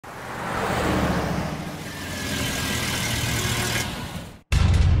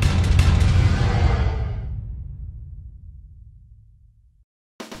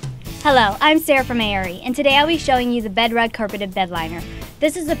Hello, I'm Sarah from A.R.E, and today I'll be showing you the BedRug carpeted bed liner.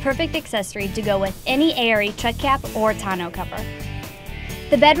 This is the perfect accessory to go with any A.R.E truck cap or tonneau cover.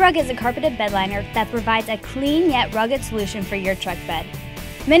 The BedRug is a carpeted bed liner that provides a clean yet rugged solution for your truck bed.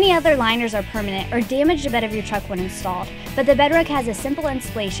 Many other liners are permanent or damage the bed of your truck when installed, but the BedRug has a simple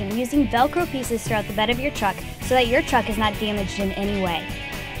installation using Velcro pieces throughout the bed of your truck so that your truck is not damaged in any way.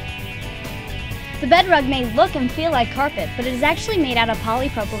 The BedRug may look and feel like carpet, but it is actually made out of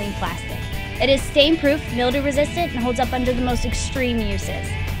polypropylene plastic. It is stain-proof, mildew-resistant, and holds up under the most extreme uses.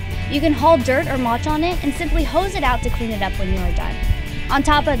 You can haul dirt or mulch on it and simply hose it out to clean it up when you are done. On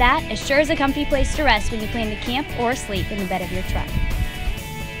top of that, it sure is a comfy place to rest when you plan to camp or sleep in the bed of your truck.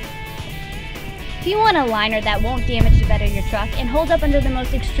 If you want a liner that won't damage the bed of your truck and holds up under the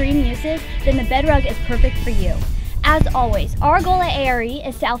most extreme uses, then the BedRug is perfect for you. As always, our goal at A.R.E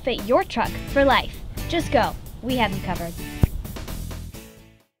is to outfit your truck for life. Just go. We have you covered.